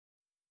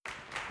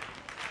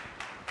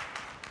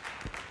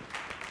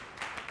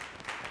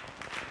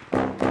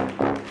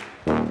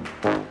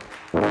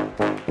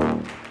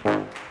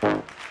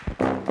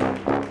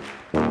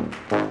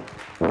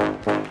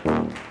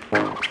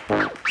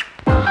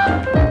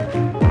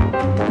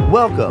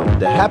Welcome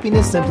to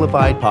Happiness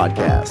Simplified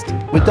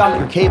Podcast with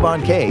Dr.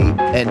 Kayvon K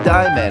and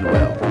Di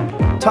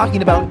Manuel,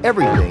 talking about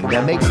everything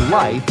that makes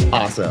life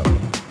awesome.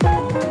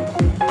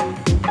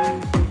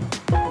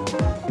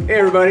 Hey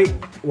everybody,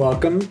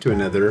 welcome to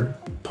another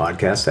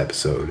podcast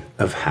episode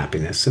of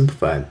Happiness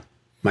Simplified.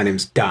 My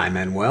name's Di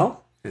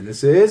Manuel, and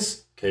this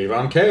is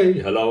Kayvon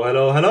K. Hello,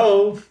 hello,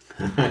 hello.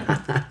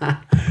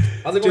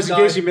 How's it going, just in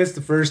case you missed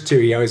the first two,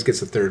 he always gets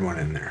the third one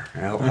in there.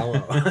 Hello.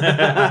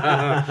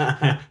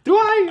 Do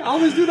I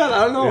always do that?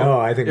 I don't know. No,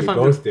 I think we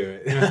both do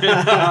it.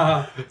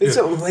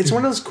 It's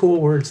one of those cool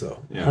words,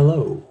 though. Yeah.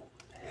 Hello.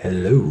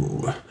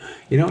 Hello.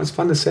 You know, it's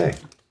fun to say.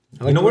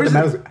 I like You know, where's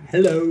it?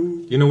 Hello.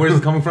 You know where's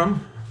it coming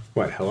from?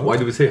 What, hello? Why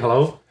do we say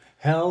hello?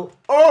 Hell.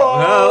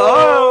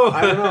 Hello.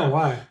 I don't know,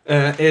 why?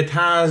 It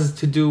has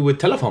to do with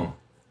telephone.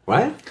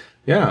 What?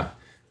 Yeah.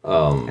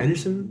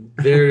 Edison?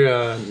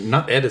 They're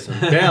not Edison.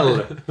 Bell.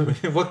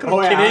 What kind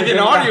of yeah, Canadian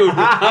are you?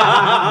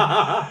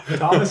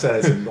 Thomas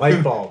Edison.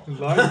 Light bulb.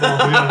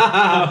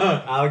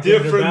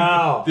 Alexander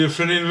Bell.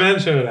 Different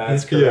invention.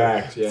 That's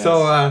correct, yes.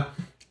 So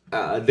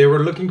they were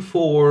looking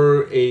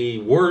for a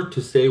word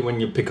to say when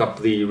you pick up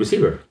the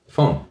receiver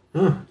phone,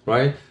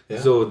 right? Yeah.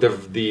 So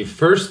the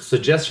first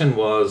suggestion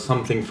was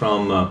something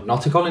from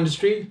nautical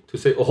industry to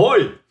say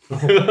ahoy.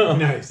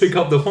 Nice. Pick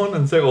up the phone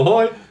and say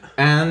ahoy,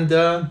 and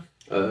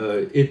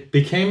it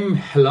became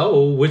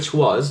hello, which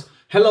was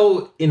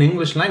hello in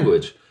English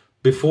language.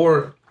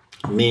 Before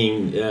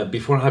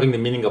having the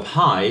meaning of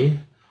hi,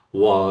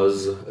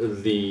 was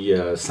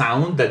the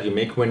sound that you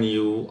make when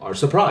you are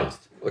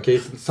surprised. Okay,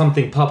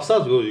 something pops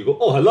up, you go,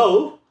 oh,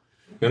 hello.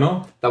 You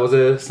know, that was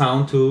a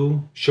sound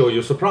to show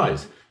your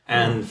surprise.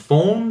 And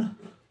phone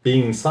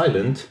being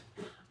silent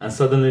and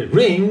suddenly it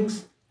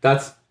rings,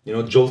 that's,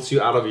 jolts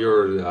you out of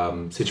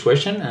your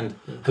situation. And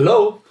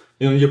hello,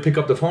 you pick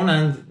up the phone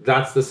and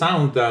that's the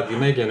sound that you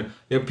make. And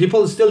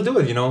people still do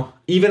it,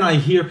 Even I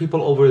hear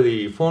people over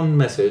the phone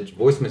message,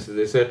 voice message,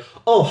 they say,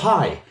 oh,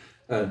 hi.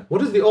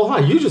 What is the oh, hi?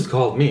 You just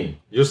called me.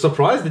 You're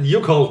surprised that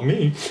you called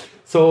me.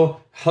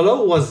 So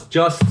hello was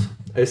just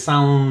a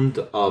sound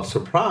of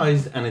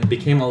surprise, and it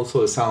became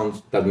also a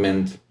sound that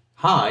meant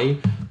hi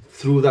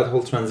through that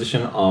whole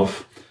transition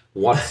of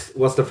what's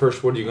the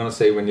first word you're going to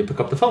say when you pick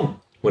up the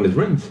phone, when it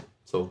rings.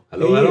 So,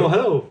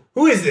 hello.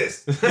 Who is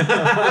this?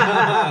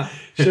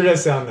 Sure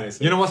does sound nice.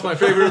 You know what's my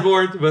favorite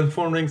word when the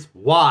phone rings?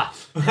 What?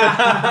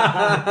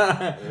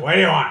 What do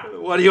you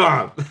want? What do you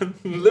want?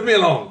 Leave me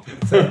alone.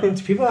 So, do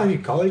people have you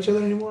call each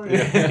other anymore?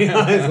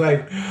 It's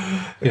like,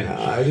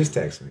 just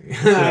text me.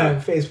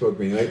 Facebook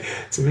me. Like,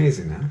 it's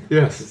amazing, huh?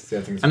 Yes.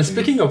 And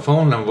speaking of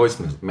phone and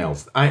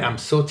voicemails, I am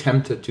so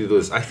tempted to do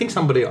this. I think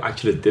somebody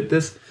actually did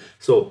this.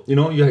 So,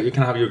 you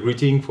can have your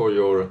greeting for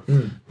your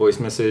voice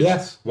message.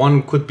 Yes.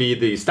 One could be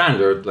the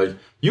standard, like,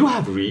 you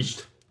have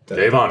reached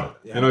Kayvon.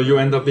 Yeah. You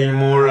end up being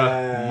more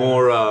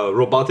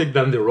robotic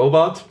than the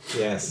robot.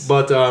 Yes.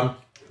 But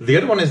the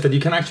other one is that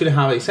you can actually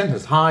have a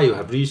sentence. Hi, you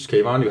have reached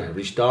Kayvon, you have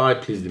reached Di,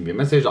 please leave me a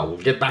message, I will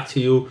get back to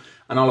you.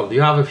 And all of that.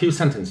 You have a few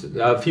seconds,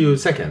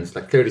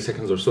 like 30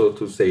 seconds or so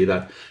to say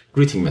that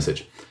greeting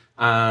message.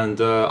 And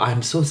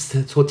I'm so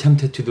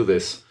tempted to do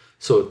this.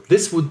 So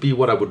this would be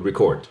what I would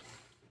record.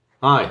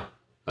 Hi.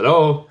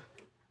 Hello?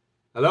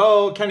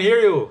 Hello? Can't hear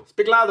you.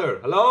 Speak louder.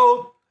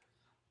 Hello?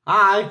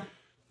 Hi.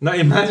 Now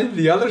imagine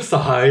the other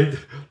side.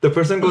 The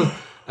person goes,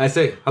 I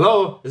say,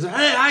 hello. They say,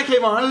 hey, hi,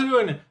 Kayvon. How are you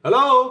doing?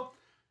 Hello?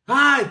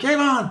 Hi,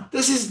 Kayvon.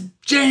 This is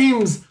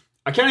James.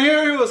 I can't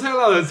hear you. Say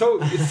hello.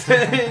 So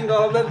saying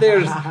all of that,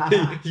 they're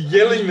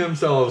yelling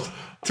themselves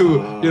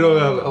to,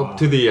 up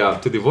to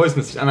the voice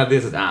message. And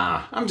they said,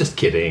 I'm just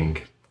kidding.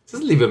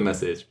 Just leave a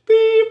message.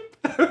 Beep.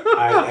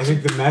 I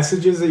think the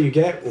messages that you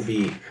get will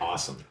be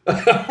awesome.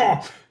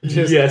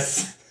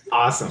 Yes.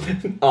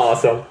 Awesome.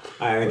 Awesome.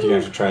 I think you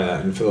have to try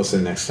that and fill us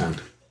in next time.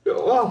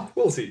 Well,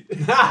 we'll see.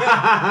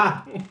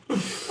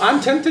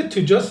 I'm tempted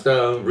to just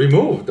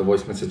remove the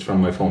voice message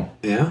from my phone.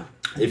 Yeah?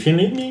 If you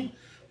need me,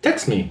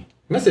 text me,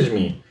 message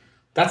me.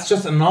 That's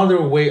just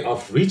another way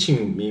of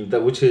reaching me,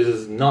 which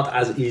is not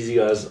as easy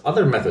as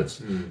other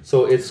methods.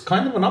 So it's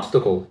kind of an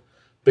obstacle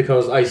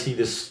because I see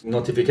this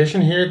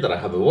notification here that I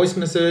have a voice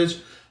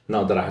message.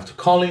 Now that I have to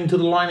call into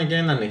the line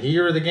again and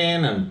hear it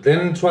again and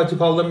then try to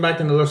call them back,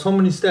 and there are so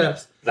many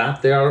steps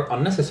that they are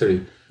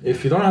unnecessary.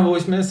 If you don't have a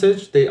voice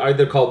message, they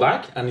either call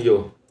back and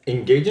you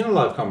engage in a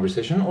live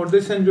conversation, or they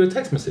send you a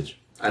text message.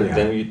 And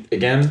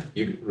then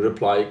you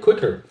reply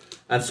quicker.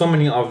 And so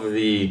many of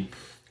the,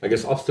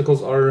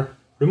 obstacles are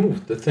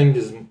removed. The thing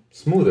is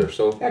smoother.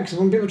 So because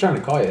when people are trying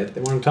to call you,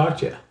 they want to talk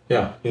to you.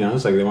 Yeah.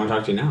 It's like they want to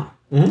talk to you now.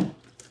 Mm-hmm.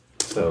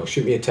 So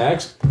shoot me a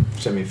text,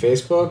 send me a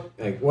Facebook,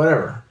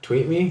 whatever.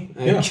 Tweet me.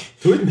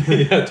 Tweet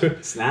me.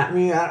 Snap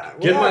me. Whatever,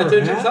 get my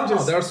attention man.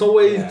 somehow. There are so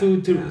ways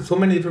so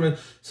many different.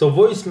 So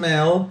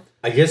voicemail,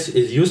 I guess,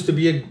 it used to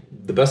be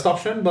the best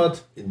option,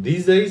 but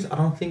these days I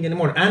don't think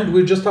anymore. And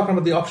we're just talking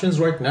about the options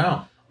right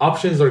now.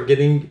 Options are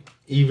getting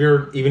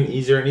even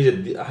easier and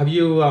easier. Have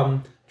you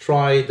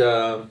tried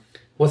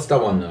what's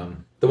that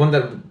one? The one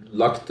that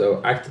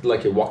acted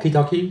like a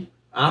walkie-talkie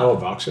app. Oh,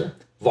 Voxer.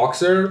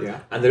 Voxer, Yeah.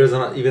 and there's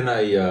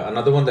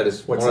another one that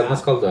is What's more that?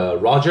 advanced called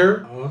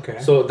Roger. Oh, okay.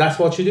 So that's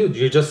what you do.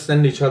 You just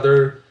send each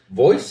other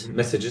voice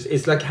messages.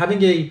 It's like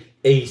having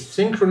a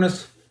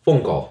synchronous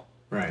phone call.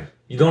 Right.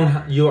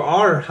 You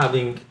are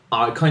having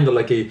kind of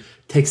like a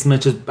text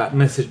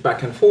message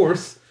back and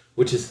forth,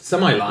 which is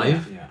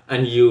semi-live, Yeah.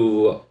 and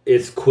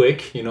it's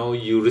quick.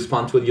 You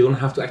respond to it. You don't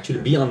have to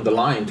actually be on the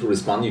line to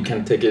respond. You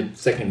can take a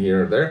second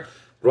here or there.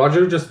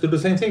 Roger just do the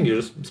same thing. You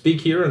just speak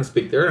here and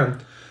speak there, and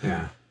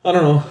Yeah. I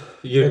don't know.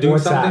 You're Like doing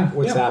WhatsApp. something.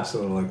 WhatsApp's a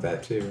little like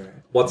that too,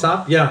 right?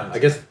 WhatsApp, yeah. I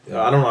guess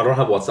I don't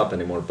have WhatsApp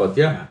anymore, but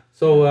yeah. Yeah.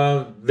 So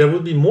there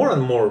will be more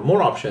and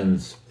more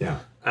options, Yeah.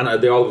 and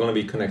they're all going to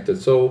be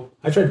connected. So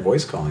I tried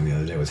voice calling the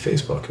other day with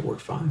Facebook. It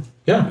worked fine.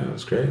 yeah. It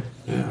was great.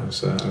 Yeah, I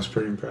was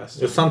pretty impressed.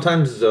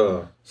 Sometimes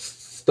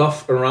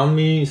stuff around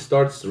me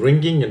starts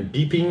ringing and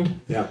beeping,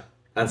 Yeah.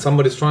 and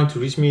somebody's trying to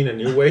reach me in a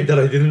new way that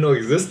I didn't know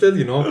existed.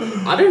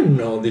 I didn't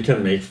know they can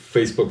make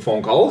Facebook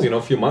phone calls.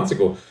 A few months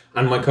ago,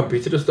 and my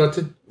computer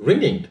started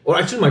ringing, or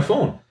actually my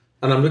phone,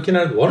 and I'm looking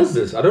at what is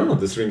this? I don't know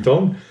this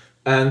ringtone,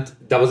 and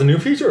that was a new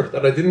feature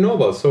that I didn't know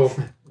about. So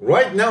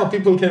right now,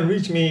 people can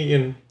reach me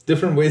in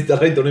different ways that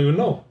I don't even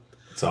know.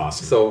 It's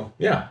awesome. So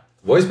yeah,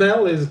 voicemail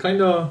is kind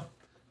of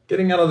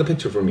getting out of the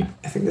picture for me.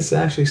 I think this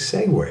actually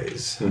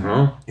segues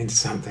into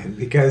something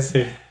because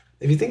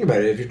if you think about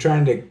it, if you're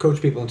trying to coach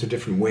people into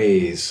different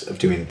ways of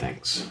doing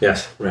things,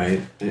 Yes.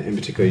 right? In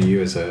particular,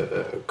 you as a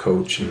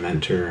coach and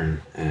mentor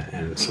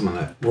and someone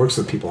that works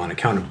with people and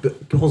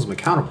holds them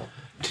accountable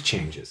to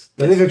changes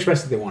that they've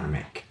expressed that they want to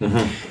make.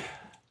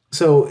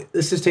 So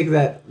let's just take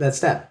that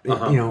step.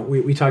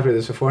 We talked about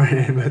this before,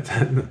 but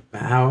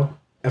how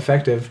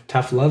effective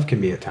tough love can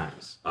be at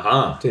times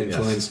to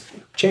influence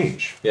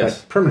change, Yes.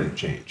 but permanent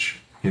change.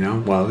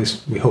 Well, at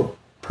least we hope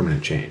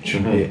permanent change,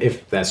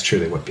 if that's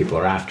truly what people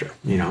are after.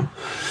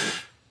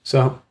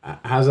 So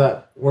how's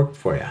that worked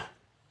for you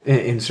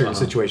in certain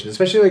situations,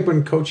 especially like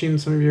when coaching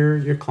some of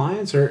your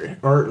clients,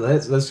 or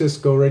let's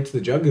just go right to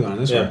the jugular on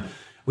this one.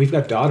 We've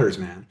got daughters,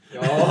 man.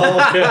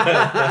 Oh,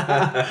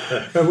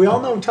 But we all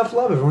know tough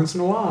love every once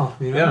in a while.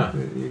 Yeah.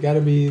 You got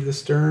to be the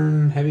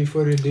stern,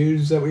 heavy-footed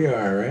dudes that we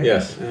are, right?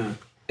 Yes. Yeah.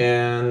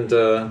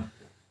 And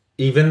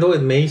even though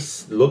it may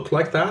look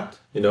like that,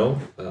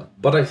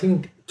 but I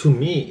think to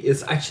me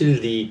it's actually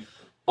the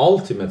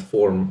ultimate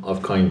form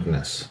of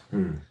kindness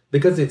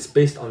because it's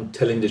based on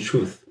telling the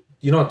truth.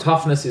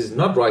 Toughness is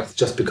not right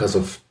just because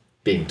of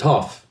being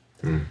tough.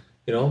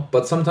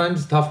 But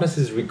sometimes toughness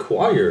is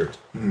required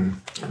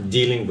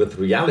dealing with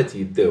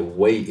reality the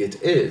way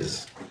it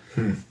is.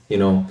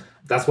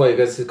 That's why I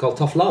guess it's called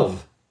tough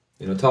love.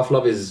 Tough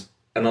love is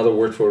another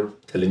word for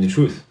telling the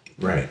truth.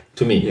 Right.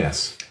 To me.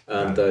 Yes.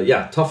 And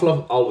tough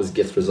love always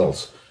gets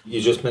results. You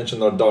just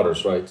mentioned our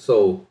daughters, right?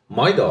 So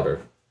my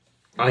daughter,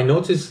 I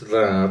noticed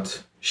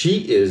that she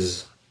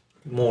is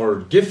more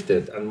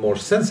gifted and more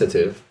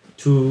sensitive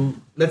to,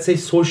 let's say,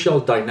 social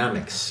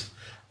dynamics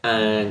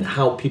and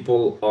how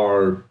people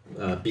are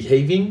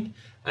behaving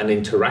and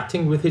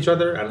interacting with each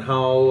other and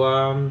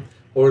how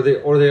or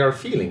they are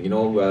feeling.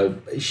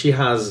 She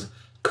has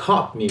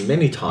caught me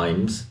many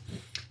times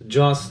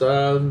just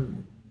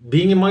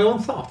being in my own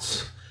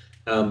thoughts.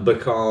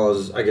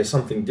 Because I guess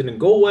something didn't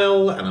go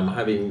well and I'm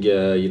having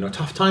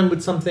tough time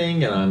with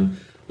something and I'm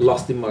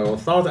lost in my own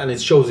thoughts and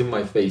it shows in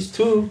my face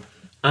too,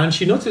 and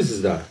she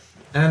notices that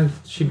and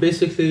she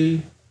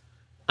basically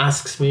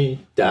asks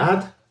me,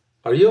 Dad,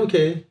 are you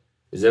okay?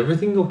 Is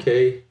everything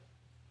okay?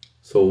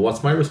 So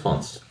what's my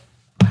response?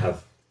 I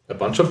have a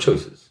bunch of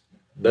choices.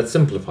 Let's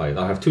simplify it.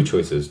 I have two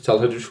choices: tell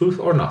her the truth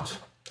or not.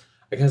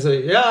 I can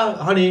say, yeah,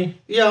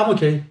 honey, yeah, I'm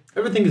okay,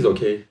 everything is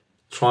okay.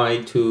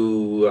 Try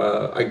to,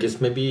 I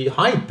guess, maybe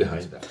hide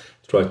behind that.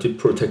 Try to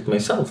protect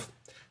myself.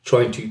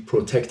 Try to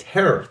protect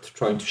her.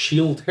 Trying to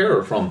shield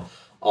her from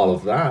all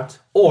of that.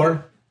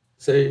 Or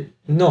say,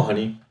 no,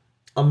 honey,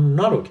 I'm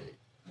not okay.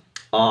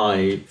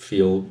 I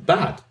feel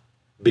bad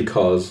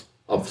because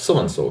of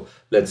so-and-so.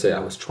 Let's say I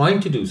was trying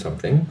to do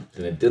something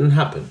and it didn't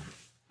happen.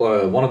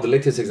 One of the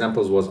latest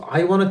examples was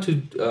I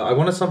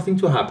wanted something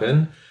to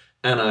happen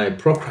and I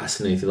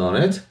procrastinated on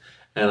it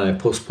and I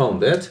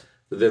postponed it.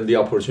 Then the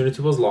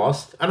opportunity was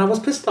lost and I was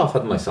pissed off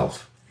at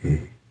myself.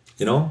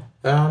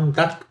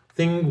 That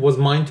thing was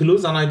mine to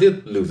lose and I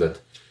did lose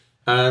it.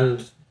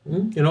 And,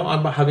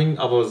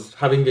 I was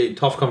having a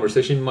tough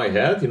conversation in my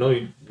head,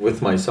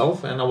 with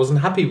myself, and I wasn't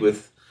happy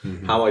with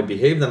how I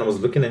behaved and I was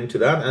looking into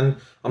that. And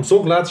I'm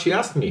so glad she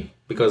asked me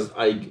because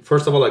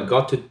first of all, I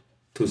got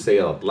to say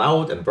it out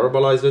loud and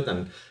verbalize it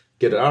and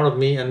get it out of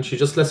me. And she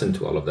just listened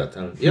to all of that.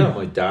 And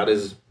my dad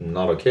is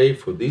not okay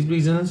for these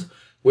reasons,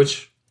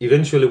 which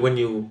eventually when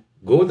you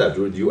go that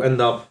route, you end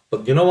up,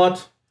 but you know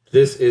what?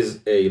 This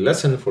is a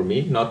lesson for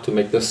me not to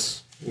make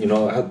this,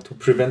 to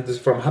prevent this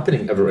from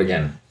happening ever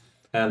again.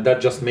 And that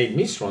just made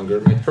me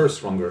stronger, made her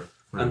stronger.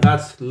 Right. And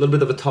that's a little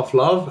bit of a tough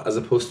love as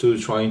opposed to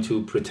trying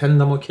to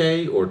pretend I'm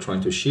okay or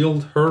trying to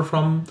shield her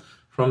from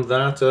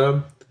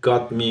that.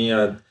 Got me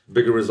a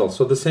bigger result.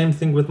 So the same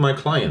thing with my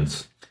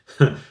clients.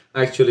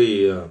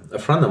 Actually, a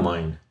friend of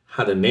mine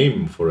had a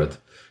name for it.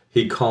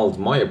 He called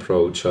my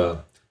approach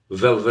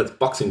velvet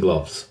boxing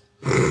gloves.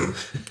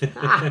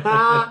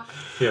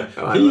 Yeah.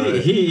 Oh,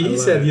 He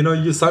said,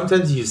 you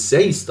sometimes you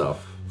say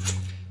stuff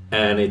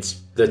and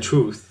it's the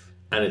truth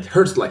and it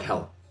hurts like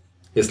hell.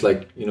 It's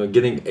like,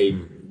 getting a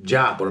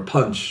jab or a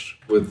punch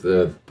with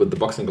the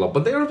boxing glove,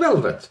 but they are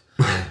velvet.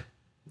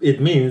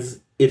 It means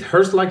it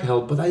hurts like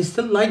hell, but I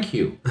still like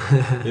you.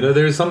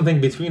 There is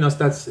something between us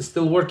that's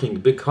still working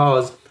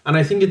because, and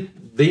I think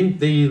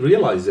they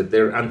realize that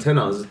their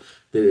antennas,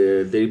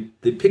 they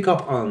pick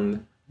up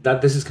on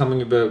that this is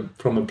coming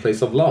from a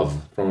place of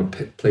love, from a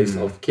place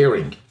of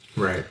caring.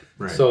 Right.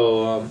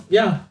 So,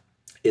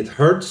 it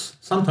hurts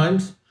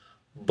sometimes,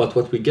 but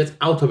what we get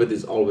out of it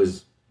is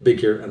always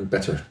bigger and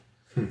better.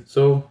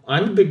 So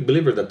I'm a big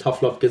believer that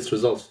tough love gets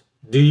results.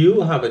 Do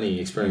you have any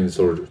experience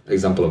or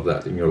example of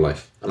that in your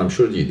life? And I'm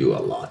sure you do a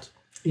lot.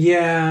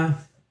 Yeah.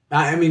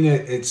 I mean,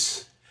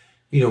 it's,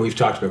 we've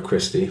talked about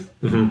Christy,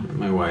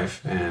 my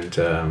wife, and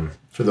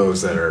for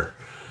those that are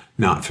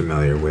not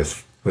familiar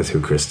with who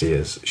Christy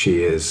is,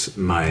 she is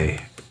my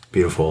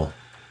beautiful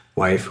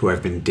wife who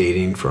I've been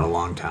dating for a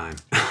long time.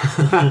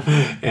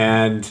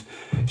 And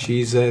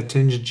she's a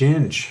tinge of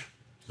ginge.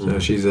 So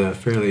she's a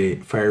fairly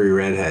fiery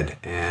redhead.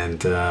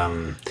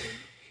 And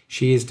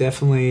she is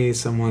definitely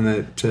someone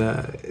that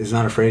is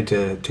not afraid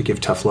to give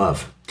tough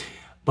love.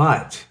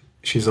 But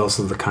she's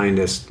also the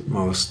kindest,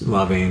 most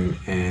loving,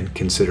 and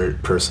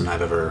considerate person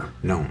I've ever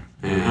known.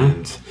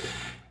 And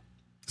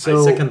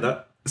so, I second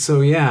that. So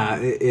yeah,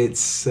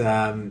 it's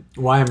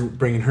why I'm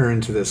bringing her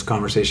into this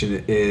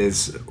conversation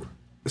is,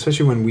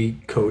 especially when we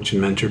coach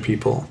and mentor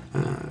people,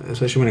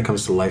 especially when it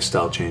comes to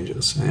lifestyle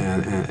changes,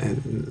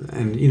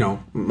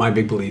 and my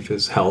big belief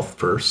is health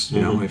first.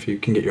 If you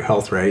can get your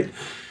health right,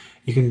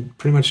 you can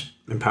pretty much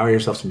empower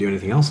yourself to do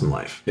anything else in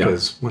life.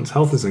 Because once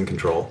health is in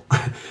control,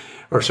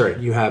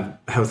 you have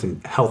health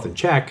in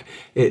check,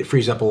 it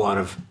frees up a lot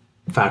of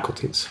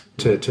faculties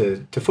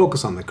to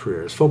focus on the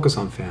careers, focus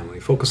on family,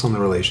 focus on the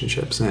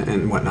relationships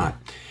and whatnot.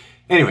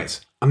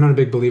 Anyways, I'm not a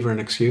big believer in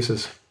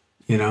excuses.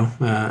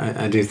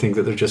 I do think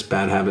that they're just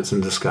bad habits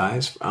in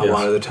disguise a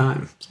lot of the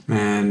time.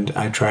 And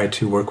I try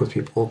to work with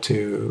people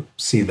to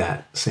see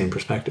that same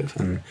perspective.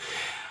 And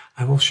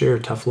I will share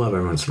tough love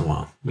every once in a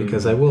while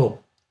because I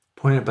will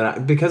point it,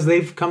 but because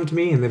they've come to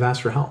me and they've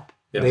asked for help.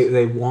 Yes.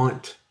 They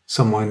want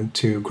someone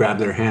to grab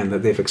their hand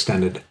that they've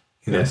extended.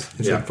 It's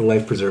like the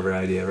life preserver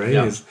idea, right?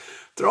 Yeah. It's,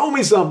 throw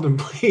me something,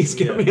 please.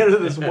 Get me out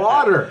of this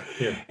water.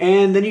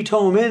 And then you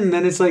tow them in, and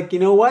then it's like, you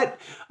know what?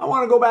 I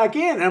want to go back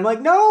in. And I'm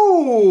like,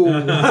 no.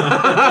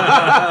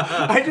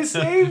 I just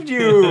saved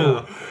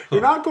you. You're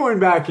not going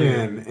back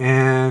in.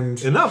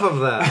 And enough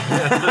of that.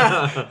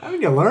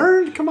 Haven't you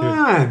learned? Come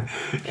on.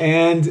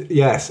 And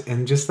yes,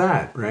 and just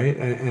that, right?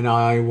 And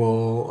I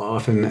will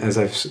often, as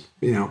I've,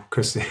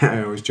 Christy,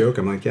 I always joke,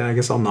 I'm like, I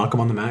guess I'll knock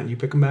them on the mat and you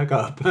pick them back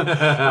up.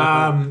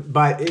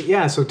 But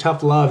so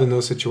tough love in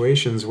those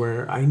situations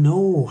where I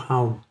know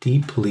how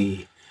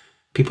deeply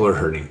people are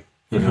hurting.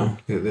 They're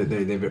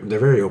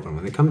very open.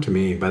 When they come to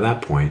me, by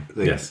that point,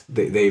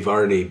 they've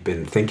already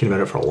been thinking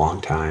about it for a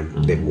long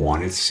time. They've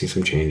wanted to see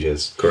some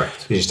changes.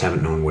 Correct. They just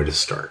haven't known where to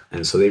start.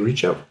 And so they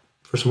reach out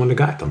for someone to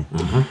guide them.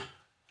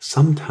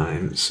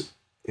 Sometimes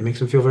it makes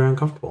them feel very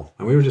uncomfortable.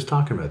 And we were just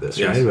talking about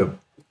this, right? About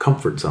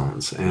comfort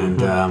zones.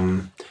 And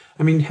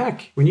I mean,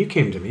 heck, when you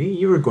came to me,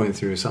 you were going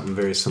through something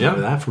very similar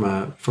to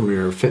that from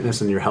your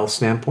fitness and your health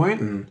standpoint.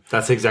 And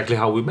that's exactly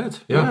how we met.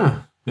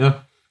 Yeah.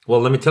 Well,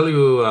 let me tell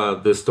you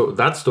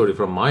that story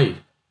from my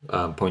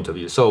point of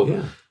view.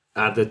 So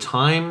at the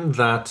time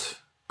that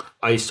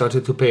I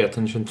started to pay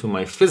attention to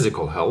my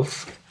physical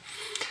health,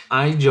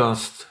 I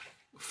just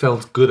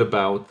felt good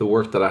about the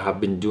work that I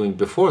have been doing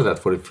before that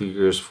for a few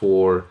years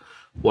for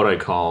what I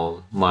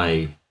call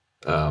my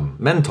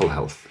mental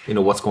health.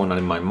 What's going on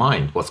in my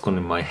mind, what's going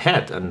on in my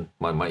head, and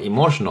my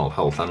emotional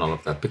health and all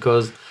of that.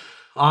 Because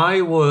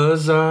I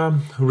was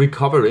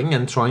recovering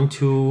and trying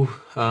to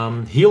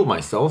heal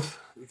myself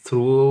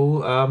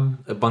through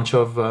a bunch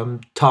of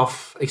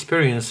tough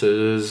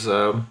experiences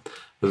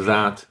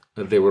that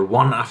they were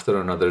one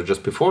after another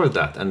just before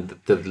that. And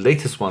the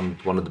latest one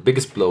of the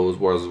biggest blows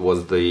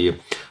was the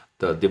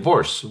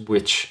divorce,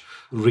 which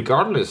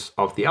regardless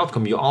of the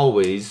outcome, you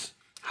always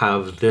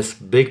have this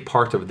big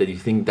part of it that you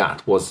think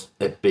that was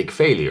a big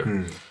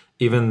failure.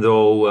 Even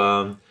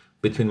though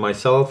between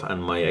myself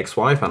and my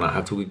ex-wife, and I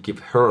have to give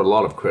her a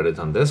lot of credit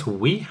on this,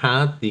 we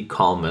had the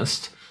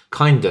calmest,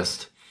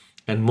 kindest,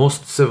 and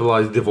most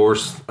civilized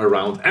divorce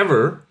around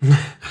ever.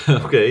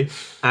 Okay.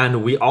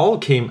 And we all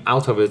came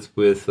out of it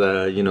with,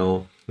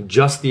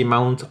 just the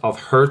amount of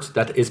hurt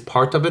that is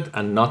part of it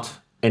and not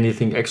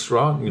anything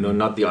extra,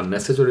 not the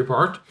unnecessary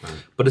part. Right.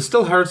 But it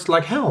still hurts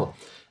like hell.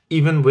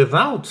 Even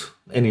without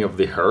any of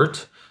the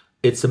hurt,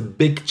 it's a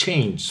big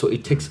change. So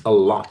it takes a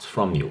lot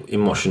from you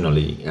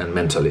emotionally and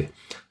mentally.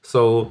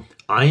 So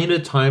I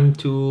needed time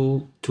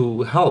to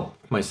help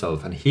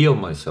myself and heal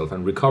myself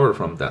and recover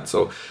from that.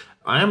 So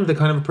I am the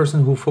kind of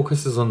person who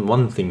focuses on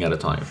one thing at a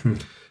time.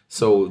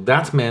 So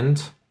that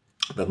meant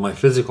that my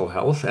physical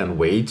health and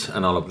weight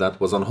and all of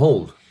that was on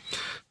hold.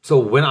 So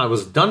when I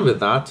was done with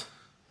that,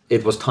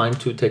 it was time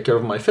to take care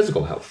of my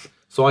physical health.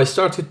 So I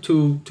started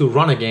to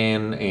run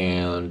again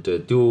and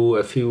do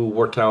a few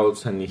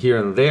workouts and here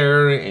and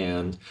there.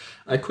 And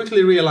I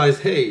quickly realized,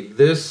 hey,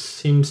 this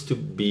seems to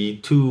be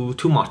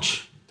too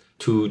much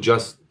to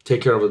just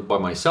take care of it by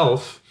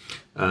myself.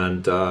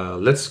 And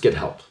let's get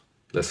help.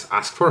 Let's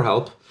ask for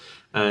help.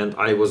 And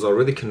I was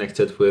already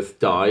connected with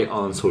Dai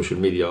on social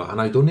media. And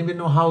I don't even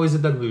know how is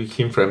it that we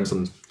became friends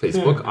on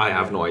Facebook. I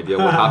have no idea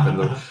what happened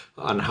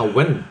and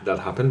when that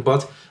happened.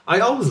 But I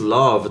always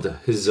loved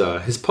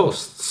his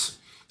posts.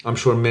 I'm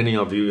sure many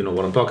of you know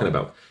what I'm talking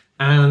about.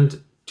 And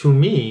to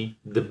me,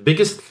 the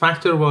biggest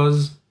factor was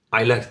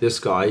I like this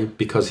guy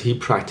because he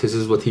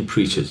practices what he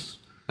preaches.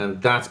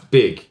 And that's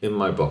big in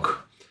my book.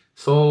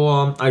 So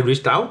I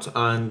reached out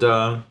and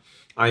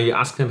I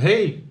asked him,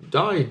 hey,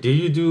 Dai, do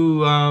you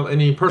do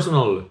any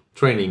personal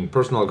training,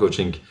 personal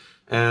coaching?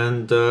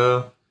 And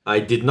I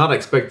did not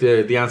expect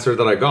the answer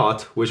that I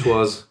got, which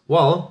was,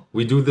 well,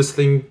 we do this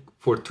thing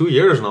for 2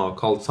 years now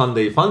called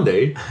Sunday Fun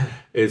Day.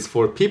 It's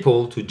for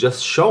people to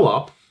just show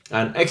up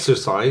and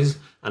exercise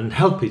and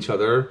help each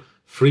other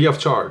free of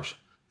charge.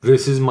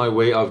 This is my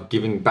way of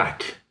giving back.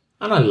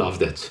 And I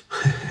loved it.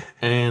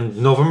 And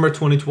November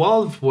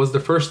 2012 was the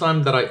first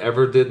time that I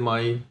ever did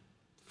my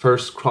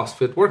first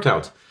CrossFit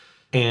workout.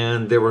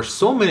 And there were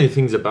so many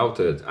things about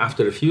it.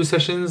 After a few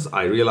sessions,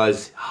 I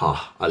realized,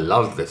 I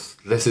love this.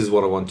 This is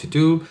what I want to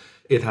do.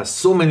 It has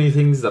so many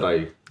things that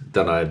I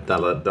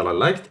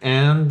liked,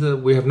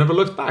 and we have never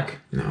looked back.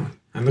 No.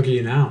 And look at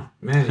you now.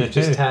 Man, you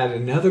just had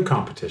another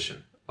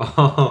competition.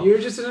 Oh, You were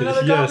just in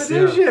another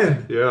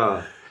competition.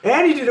 Yeah.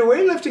 And you did a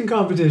weightlifting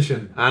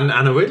competition. And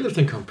a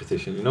weightlifting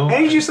competition, you know.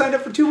 And you just signed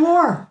up for 2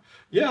 more.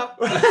 Yeah.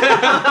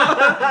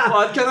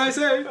 What can I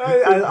say?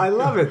 I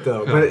love it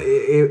though. But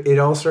it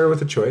all started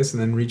with a choice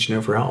and then reaching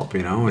out for help,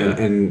 you know.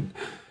 And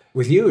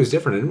with you, it was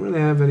different. I didn't really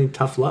have any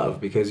tough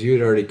love because you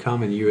had already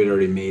come and you had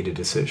already made a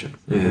decision.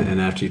 And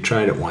after you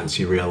tried it once,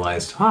 you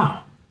realized,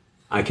 wow,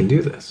 I can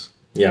do this.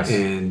 Yes.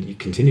 And you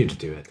continue to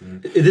do it.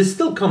 This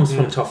still comes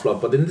from tough love,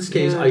 but in this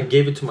case, I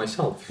gave it to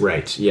myself.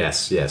 Right.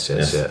 Yes.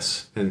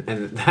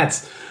 And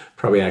that's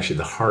probably actually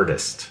the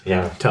hardest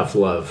tough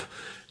love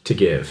to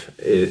give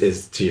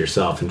is to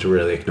yourself and to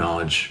really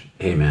acknowledge,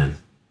 hey man,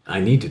 I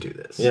need to do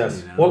this.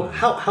 Yes. You know? Well,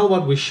 how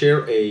about we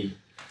share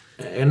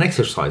an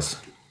exercise,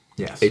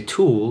 yes, a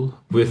tool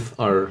with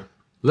our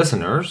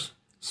listeners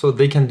so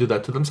they can do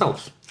that to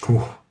themselves.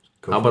 Ooh,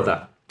 How about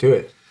that? Do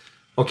it.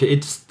 Okay,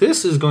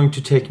 this is going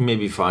to take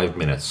maybe 5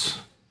 minutes.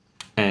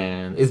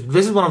 And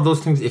this is one of those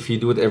things, if you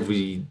do it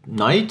every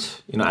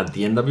night, you know, at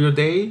the end of your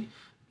day,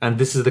 and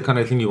this is the kind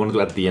of thing you want to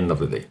do at the end of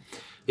the day.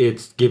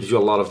 It gives you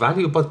a lot of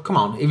value, but come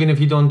on, even if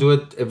you don't do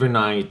it every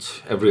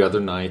night, every other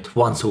night,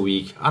 once a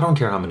week, I don't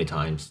care how many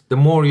times, the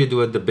more you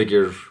do it, the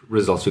bigger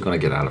results you're going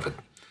to get out of it.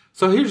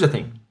 So here's the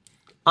thing.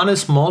 On a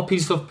small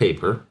piece of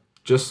paper,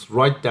 just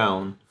write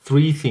down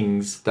 3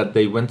 things that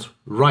they went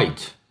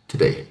right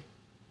today.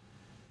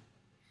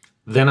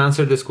 Then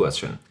answer this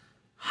question.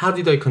 How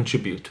did I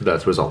contribute to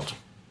that result?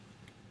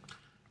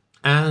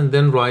 And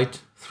then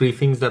write 3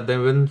 things that they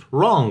went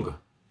wrong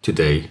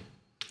today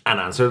and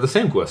answer the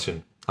same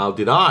question. How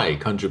did I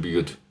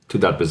contribute to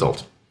that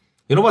result?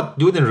 You know what?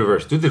 Do it in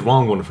reverse. Do the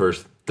wrong one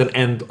first, then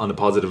end on a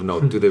positive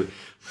note. Do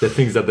the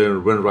things that they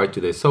went right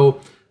today.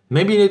 So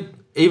maybe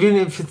even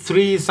if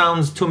 3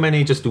 sounds too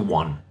many, just do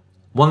 1.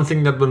 1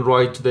 thing that went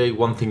right today,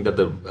 1 thing that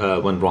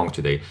went wrong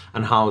today.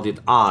 And how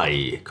did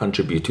I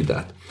contribute to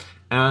that?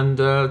 And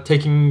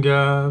taking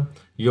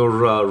your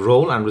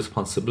role and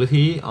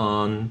responsibility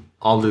on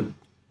all the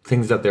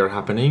things that are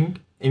happening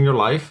in your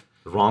life,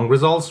 wrong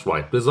results,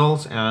 right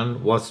results,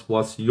 and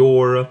what's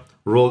your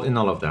role in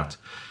all of that.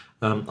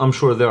 I'm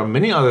sure there are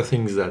many other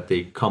things that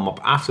they come up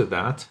after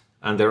that,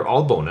 and they're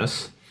all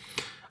bonus.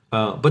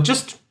 But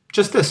just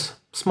this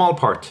small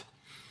part.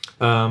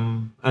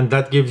 And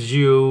that gives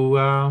you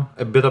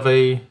a bit of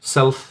a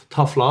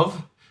self-tough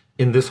love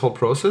in this whole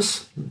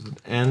process,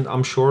 and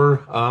I'm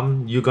sure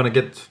you're gonna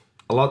get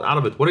a lot out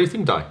of it. What do you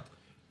think, Dai?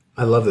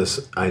 I love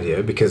this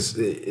idea because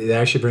it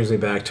actually brings me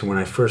back to when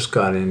I first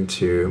got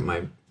into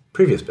my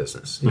previous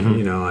business. Mm-hmm.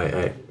 You know,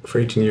 I for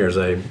 18 years,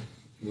 I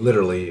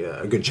literally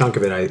a good chunk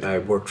of it, I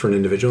worked for an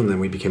individual, and then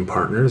we became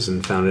partners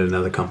and founded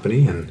another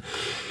company. And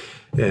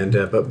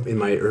but in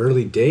my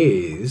early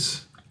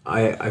days,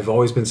 I've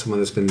always been someone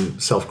that's been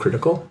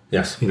self-critical.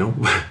 Yes. You know,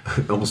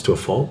 almost to a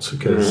fault,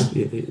 because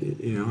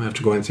you know,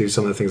 after going through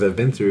some of the things I've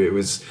been through,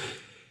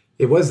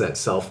 it was that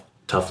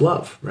tough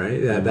love,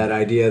 right? That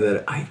idea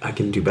that I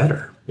can do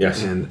better.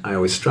 Yes. And I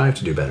always strive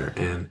to do better.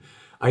 And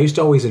I used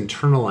to always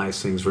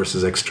internalize things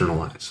versus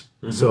externalize.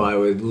 Mm-hmm. So I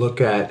would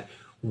look at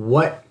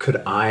what could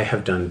I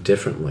have done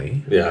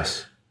differently.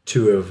 Yes.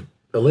 To have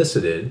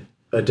elicited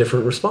a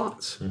different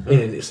response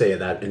in, say,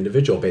 that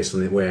individual based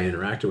on the way I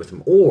interacted with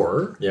them.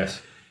 Or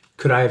yes.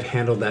 Could I have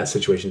handled that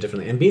situation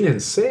differently? And being in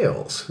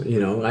sales, you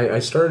know, I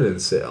started in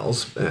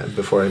sales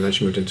before I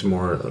eventually moved into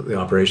more of the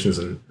operations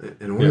and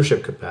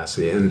ownership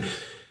capacity.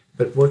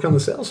 But working on the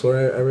sales floor,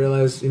 I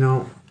realized, you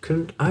know,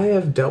 couldn't I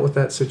have dealt with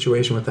that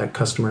situation with that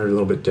customer a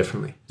little bit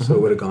differently? So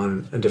it would have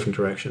gone a different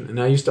direction.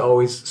 And I used to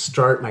always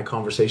start my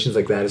conversations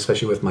like that,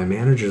 especially with my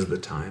managers at the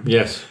time.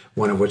 Yes.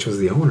 One of which was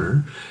the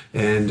owner.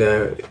 And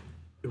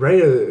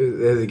right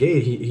at the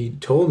gate, he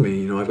told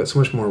me, I've got so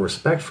much more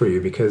respect for you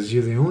because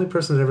you're the only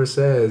person that ever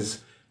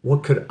says,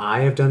 what could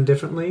I have done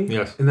differently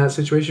in that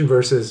situation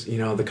versus,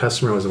 the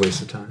customer was a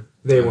waste of time.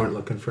 They weren't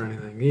looking for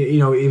anything.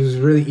 It was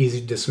really easy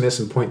to dismiss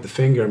and point the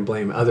finger and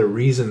blame other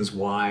reasons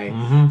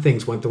why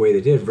things went the way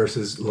they did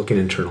versus looking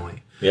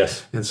internally.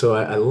 Yes. And so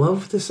I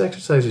love this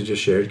exercise you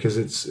just shared because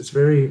it's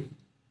very,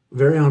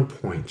 very on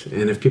point.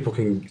 And if people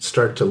can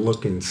start to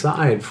look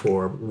inside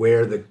for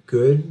where the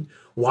good,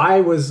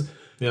 why was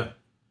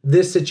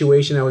this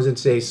situation I was in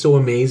today so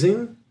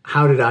amazing?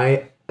 How did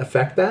I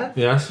affect that?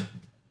 Yes.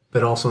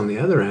 But also on the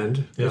other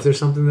end, if there's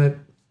something that,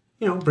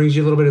 brings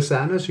you a little bit of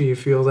sadness or you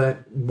feel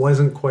that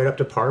wasn't quite up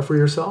to par for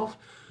yourself,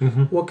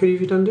 what could you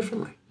have done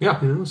differently?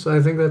 Yeah. So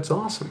I think that's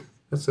awesome.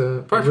 That's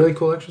a really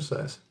cool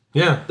exercise.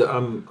 Yeah.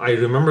 I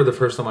remember the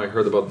first time I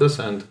heard about this,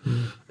 and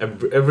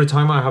every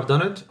time I have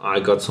done it,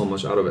 I got so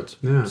much out of it.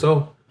 Yeah.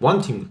 So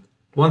one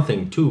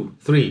thing, 2,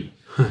 3.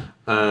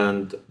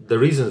 And the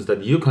reasons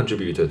that you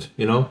contributed,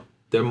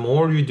 the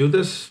more you do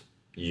this,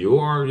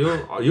 you're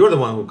the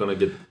one who's gonna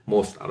get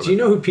most out of it. Do you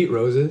know who Pete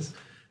Rose is?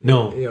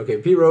 No. Okay,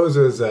 Pete Rose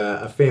was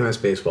a famous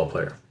baseball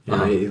player.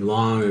 He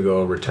long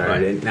ago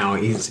retired, and now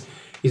he's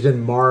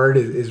been marred.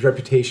 His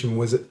reputation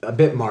was a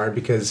bit marred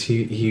because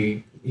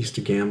he used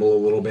to gamble a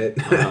little bit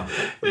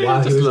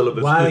while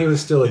he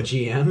was still a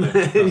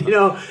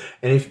GM.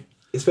 And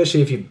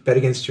especially if you bet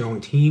against your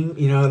own team,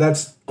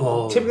 that's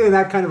typically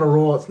that kind of a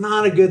role. It's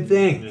not a good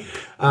thing.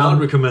 Not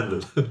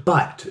recommended.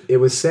 But it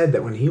was said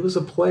that when he was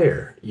a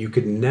player, you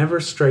could never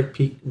strike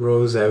Pete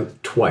Rose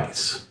out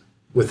twice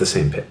with the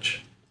same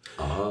pitch.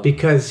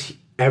 Because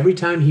every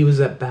time he was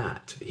at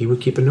bat, he would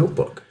keep a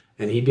notebook.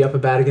 And he'd be up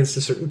at bat against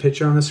a certain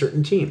pitcher on a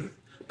certain team.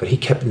 But he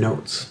kept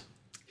notes.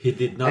 He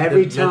did not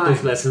let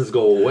those lessons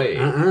go away.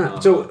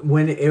 So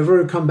whenever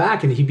it would come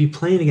back and he'd be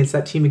playing against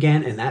that team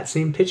again and that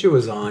same pitcher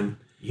was on,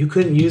 you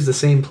couldn't use the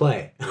same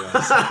play.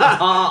 Because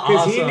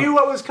awesome. He knew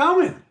what was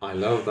coming. I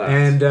love that.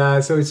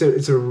 And so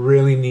it's a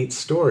really neat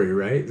story,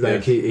 right?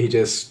 Like he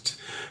just...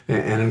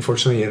 And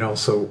unfortunately, it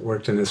also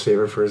worked in his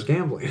favor for his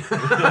gambling.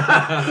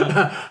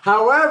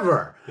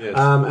 However,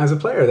 as a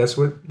player, that's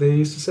what they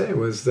used to say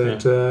was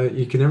that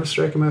you can never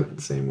strike him out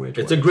the same way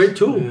twice. It's a great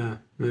tool. Yeah.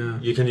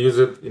 You can use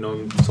it,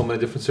 in so many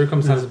different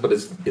circumstances, but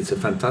it's a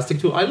fantastic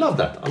tool. I love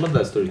that. I love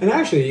that story. And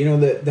actually,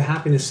 the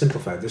happiness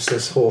simplified.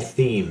 This whole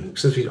theme.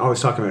 Since we're always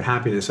talking about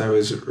happiness, I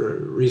was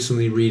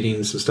recently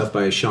reading some stuff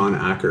by Sean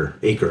Aker.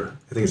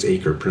 I think it's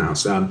Aker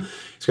pronounced.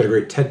 He's got a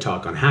great TED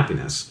Talk on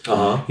happiness.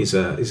 He's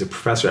a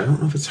professor. I don't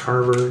know if it's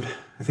Harvard.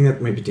 I think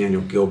that might be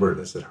Daniel Gilbert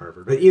that's at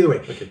Harvard. But either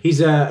way, he's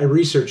a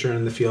researcher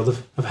in the field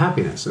of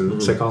happiness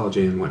and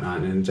psychology and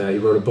whatnot. And he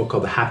wrote a book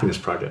called The Happiness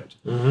Project.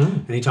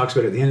 And he talks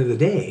about at the end of the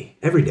day,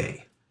 every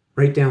day,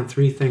 write down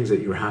 3 things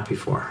that you were happy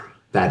for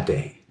that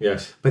day.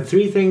 Yes. But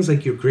 3 things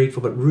like you're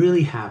grateful but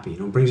really happy,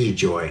 brings you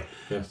joy.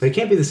 Yes. But it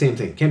can't be the same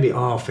thing. It can't be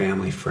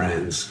family,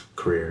 friends,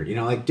 career.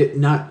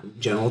 Not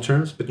general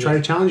terms, but try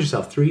to challenge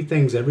yourself. 3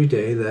 things every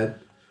day that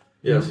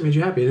made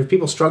you happy. And if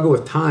people struggle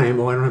with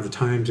time, I don't have the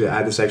time to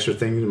add this extra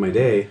thing into my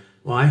day.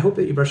 Well, I hope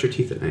that you brush your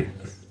teeth at night.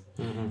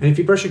 And if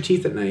you brush your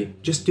teeth at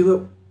night, just do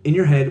it in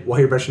your head while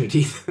you're brushing your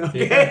teeth.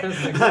 Okay?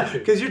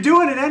 Because you're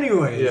doing it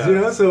anyways.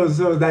 So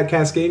that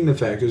cascading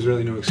effect is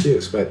really no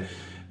excuse. But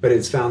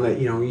it's found that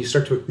you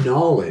start to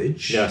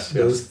acknowledge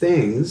those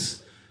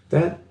things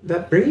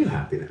that bring you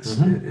happiness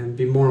and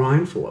be more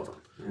mindful of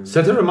them.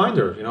 Set a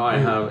reminder. I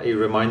have a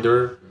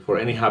reminder for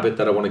any habit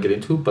that I want to get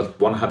into, but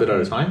one habit at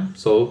a time.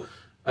 So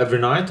every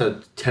night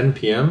at 10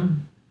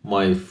 p.m.,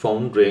 my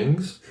phone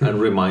rings and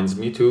reminds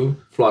me to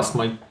floss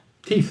my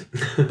teeth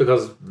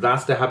because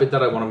that's the habit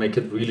that I want to make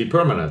it really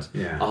permanent.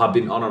 I have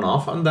been on and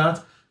off on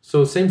that.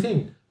 So same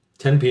thing,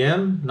 10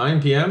 p.m.,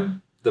 9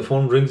 p.m., the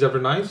phone rings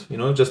every night,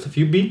 just a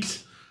few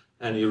beeps,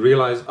 and you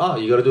realize,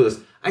 you got to do this.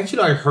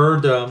 Actually, I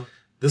heard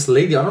this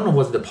lady, I don't know,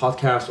 was it the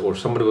podcast or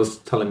somebody was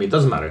telling me, it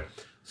doesn't matter.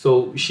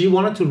 So she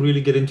wanted to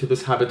really get into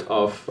this habit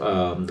of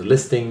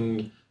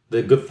listing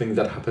the good things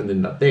that happened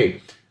in that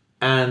day.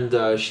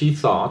 And she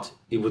thought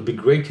it would be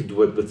great to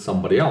do it with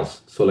somebody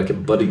else. So like a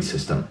buddy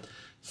system.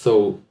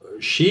 So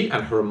she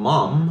and her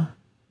mom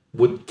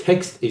would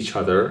text each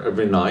other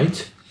every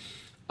night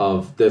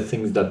of the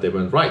things that they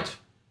went right.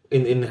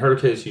 In her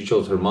case, she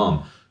chose her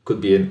mom.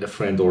 Could be a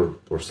friend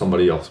or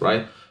somebody else,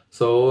 right?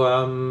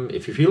 So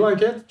if you feel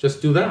like it,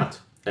 just do that.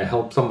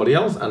 Help somebody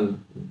else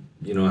and,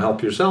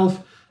 help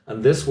yourself.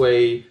 And this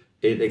way,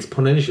 it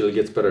exponentially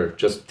gets better.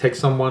 Just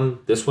text someone,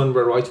 this went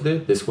right today,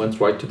 this went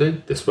right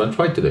today, this went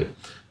right today.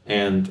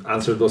 And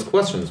answer those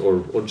questions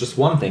or just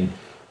one thing.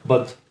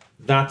 But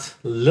that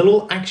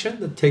little action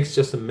that takes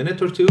just a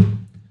minute or 2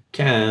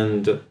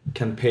 can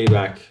pay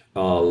back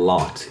a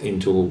lot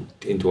into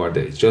our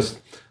days.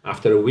 Just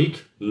after a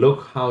week,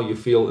 look how you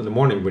feel in the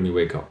morning when you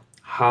wake up.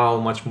 How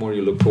much more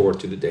you look forward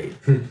to the day.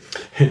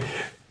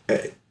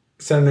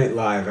 Saturday Night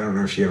Live. I don't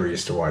know if you ever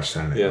used to watch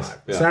Saturday Night Yes,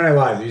 Live. yeah. Saturday Night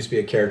Live, there used to be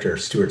a character,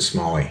 Stuart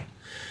Smalley.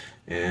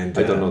 And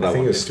I don't know that I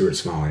think one, it was yeah. Stuart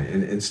Smalley.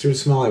 And Stuart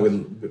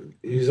Smalley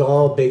he was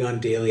all big on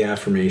daily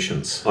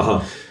affirmations.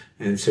 Uh-huh.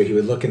 And so he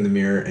would look in the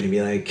mirror and he'd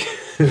be like,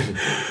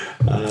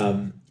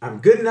 I'm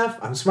good enough,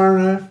 I'm smart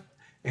enough,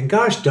 and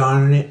gosh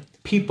darn it,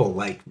 people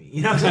like me.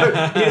 You know, so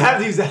he'd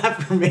have these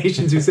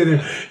affirmations. He said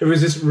it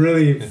was just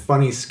really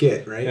funny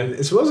skit, right? Yeah.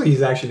 And supposedly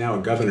he's actually now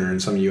a governor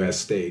in some U.S.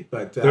 state.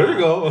 But There you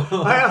go.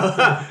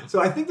 so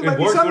I think there might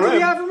be worked something for to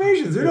the him.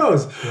 affirmations. Who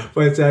knows?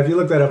 But if you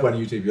look that up on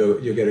YouTube,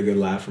 you'll get a good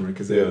laugh from it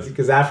because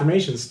Yes.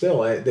 affirmations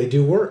still they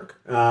do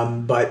work.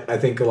 But I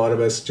think a lot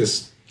of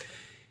us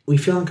we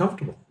feel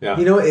uncomfortable. Yeah.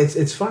 You know,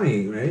 it's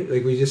funny, right?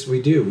 Like we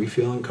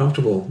feel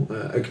uncomfortable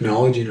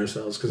acknowledging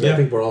ourselves because I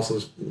think we're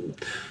also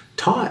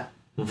taught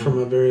from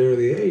a very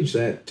early age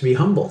that to be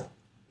humble,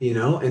 you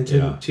know, and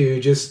to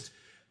just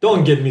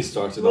Don't get me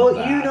started on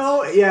that. you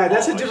know,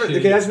 that's a different.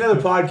 Okay, that's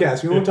another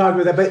podcast. We won't talk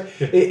about that, but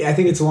I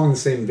think it's along the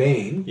same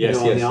vein. Yes,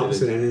 on yes, the it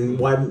opposite is. end, and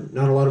why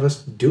not a lot of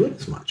us do it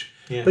as much.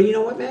 Yeah. But you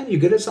know what, man? You're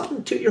good at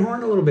something. Toot your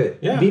horn a little bit.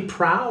 Yeah. Be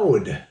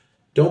proud.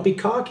 Don't be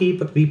cocky,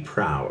 but be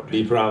proud.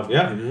 Be proud.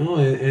 Yeah. You know,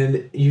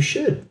 and you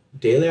should.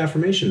 Daily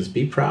affirmations.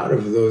 Be proud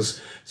of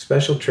those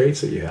special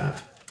traits that you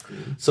have.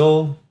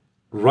 So,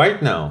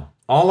 right now,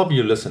 all of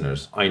you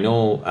listeners, I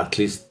know at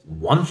least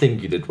one thing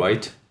you did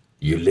right.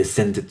 You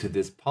listened to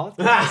this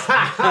podcast.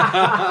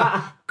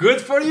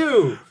 Good for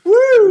you.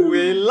 Woo!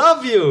 We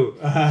love you.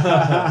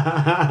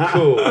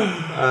 Cool.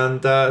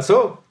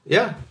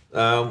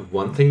 And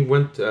one thing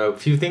went, a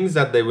few things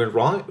that they went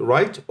wrong,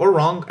 right or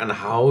wrong, and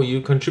how you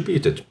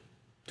contributed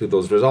to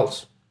those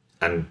results.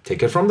 And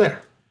take it from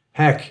there.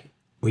 Heck,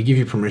 we give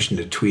you permission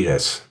to tweet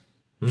us,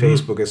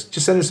 Facebook us.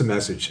 Just send us a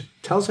message.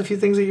 Tell us a few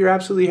things that you're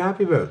absolutely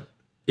happy about.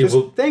 Just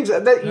things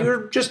that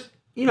you're just,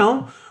 you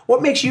know,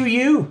 what makes you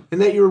you and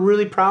that you're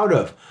really proud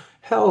of.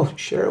 Hell,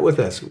 share it with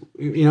us.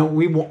 You know,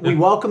 we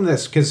welcome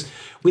this because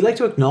we like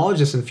to acknowledge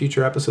this in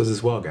future episodes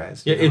as well,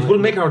 guys. Yeah, it will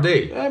make our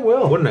day. Yeah, it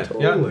will. Wouldn't it?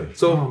 Totally. Yeah.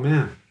 So, oh,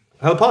 man.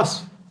 help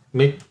us.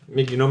 Make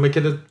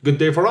it a good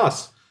day for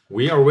us.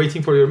 We are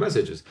waiting for your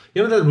messages.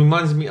 You know, that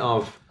reminds me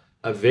of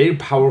a very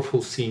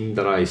powerful scene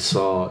that I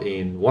saw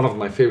in one of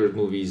my favorite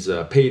movies,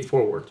 Pay It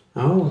Forward.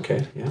 Oh,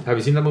 okay. Yeah. Have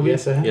you seen that movie?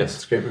 Yes, I have. Yes.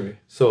 It's a great movie.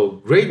 So,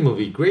 great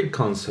movie, great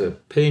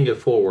concept, Paying It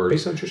Forward.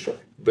 Based on true story.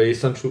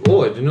 Based on true...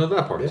 Oh, I didn't know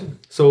that part. Yeah.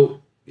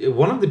 So,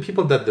 one of the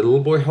people that the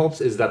little boy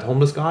helps is that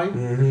homeless guy.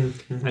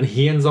 Mm-hmm. And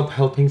he ends up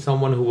helping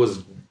someone who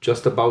was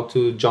just about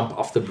to jump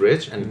off the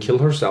bridge and kill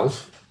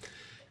herself.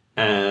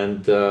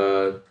 And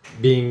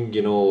being,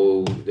 you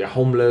know, they're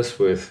homeless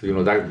with,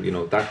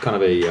 that kind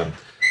of a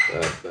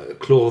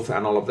clothes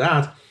and all of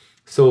that.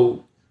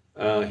 So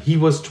he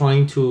was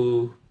trying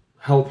to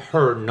help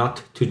her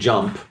not to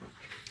jump.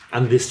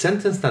 And the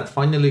sentence that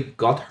finally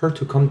got her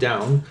to come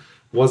down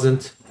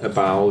wasn't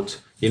about,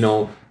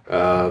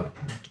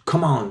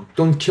 come on,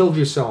 don't kill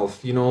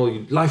yourself,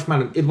 life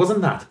matters. It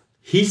wasn't that.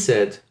 He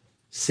said,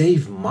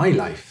 save my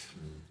life.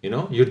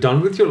 You're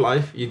done with your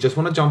life. You just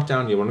want to jump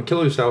down. You want to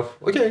kill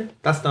yourself. Okay,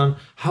 that's done.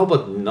 How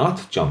about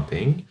not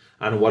jumping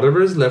and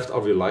whatever is left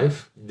of your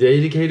life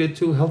dedicated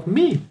to help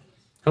me,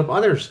 help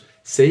others,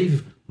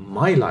 save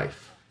my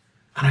life.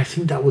 And I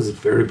think that was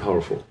very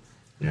powerful.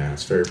 Yeah,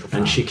 it's very profound.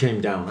 And she came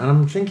down, and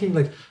I'm thinking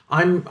like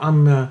I'm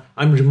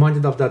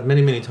reminded of that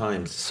many, many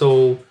times.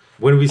 So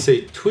when we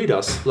say tweet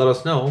us, let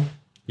us know,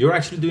 you're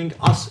actually doing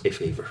us a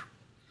favor.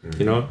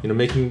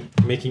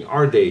 Mm-hmm. Making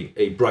our day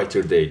a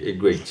brighter day, a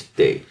great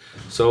day.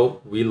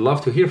 So we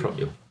love to hear from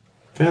you.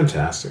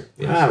 Fantastic.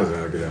 Yes. That was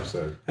another good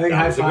episode. I think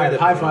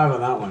high five on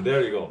that one.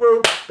 There you go.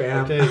 Boop,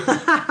 bam.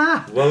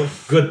 Okay. Well,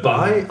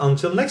 goodbye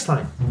until next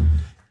time.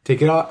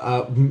 Take it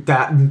off.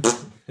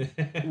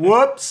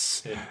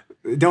 Whoops.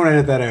 Don't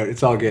edit that out.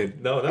 It's all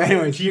good. No.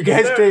 Anyways, you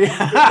guys take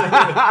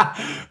a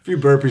few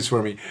burpees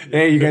for me.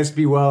 Hey, you guys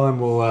be well,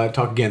 and we'll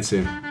talk again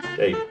soon.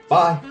 Okay.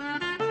 Bye.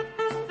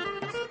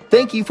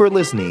 Thank you for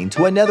listening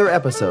to another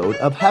episode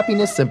of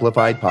Happiness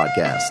Simplified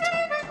Podcast.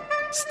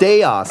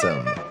 Stay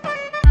awesome.